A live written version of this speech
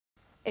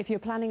If you're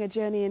planning a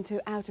journey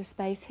into outer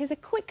space, here's a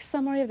quick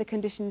summary of the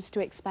conditions to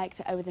expect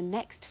over the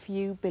next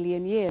few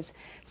billion years,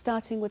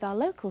 starting with our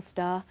local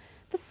star,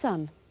 the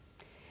Sun.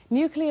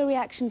 Nuclear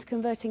reactions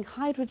converting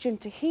hydrogen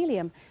to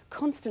helium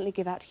constantly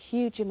give out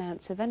huge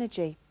amounts of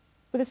energy.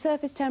 With a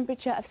surface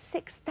temperature of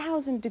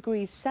 6,000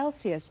 degrees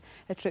Celsius,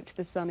 a trip to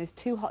the Sun is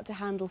too hot to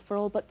handle for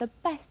all but the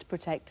best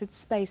protected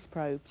space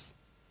probes.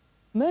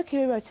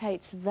 Mercury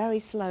rotates very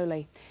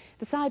slowly.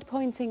 The side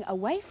pointing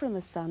away from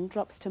the Sun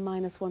drops to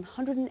minus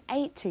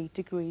 180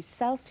 degrees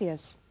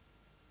Celsius.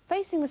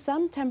 Facing the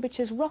Sun,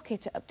 temperatures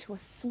rocket up to a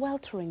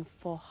sweltering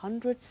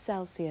 400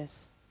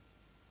 Celsius.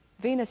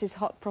 Venus is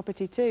hot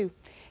property too.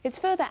 It's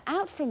further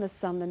out from the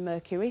Sun than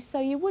Mercury, so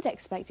you would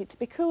expect it to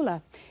be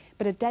cooler.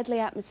 But a deadly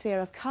atmosphere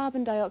of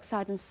carbon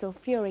dioxide and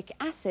sulfuric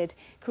acid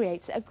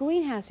creates a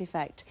greenhouse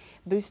effect,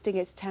 boosting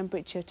its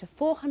temperature to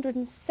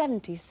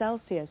 470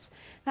 Celsius.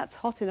 That's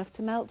hot enough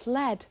to melt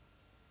lead.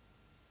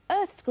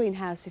 Earth's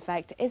greenhouse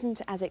effect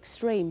isn't as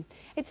extreme.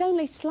 It's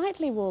only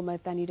slightly warmer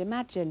than you'd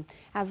imagine,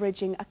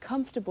 averaging a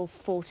comfortable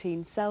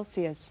 14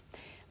 Celsius.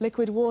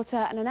 Liquid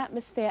water and an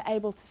atmosphere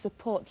able to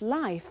support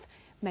life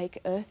make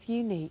Earth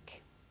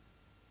unique.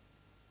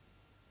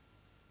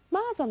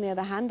 Mars, on the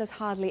other hand, has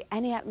hardly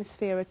any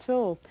atmosphere at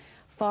all.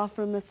 Far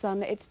from the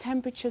Sun, its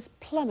temperatures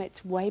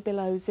plummet way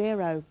below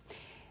zero.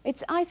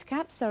 Its ice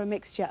caps are a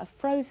mixture of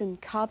frozen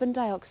carbon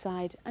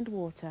dioxide and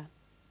water.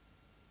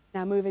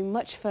 Now, moving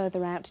much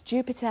further out,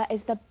 Jupiter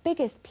is the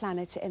biggest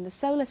planet in the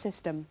solar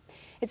system.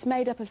 It's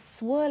made up of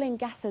swirling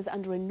gases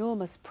under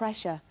enormous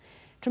pressure.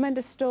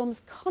 Tremendous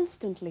storms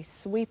constantly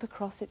sweep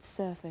across its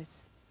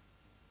surface.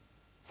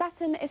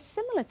 Saturn is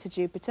similar to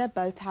Jupiter.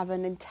 Both have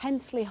an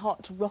intensely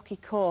hot rocky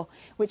core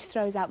which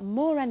throws out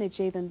more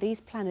energy than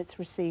these planets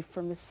receive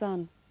from the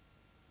Sun.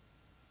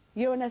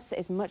 Uranus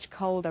is much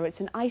colder. It's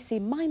an icy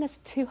minus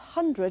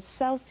 200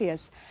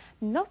 Celsius.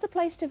 Not a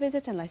place to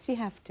visit unless you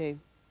have to.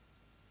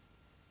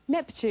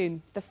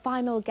 Neptune, the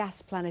final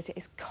gas planet,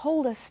 is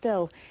colder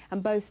still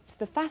and boasts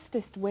the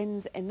fastest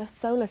winds in the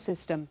solar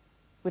system,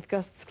 with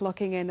gusts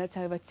clocking in at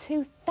over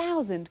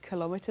 2,000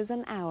 kilometers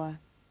an hour.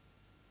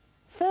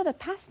 Further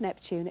past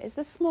Neptune is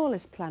the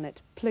smallest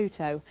planet,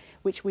 Pluto,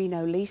 which we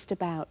know least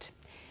about.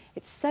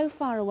 It's so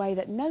far away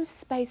that no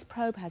space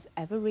probe has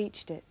ever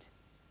reached it.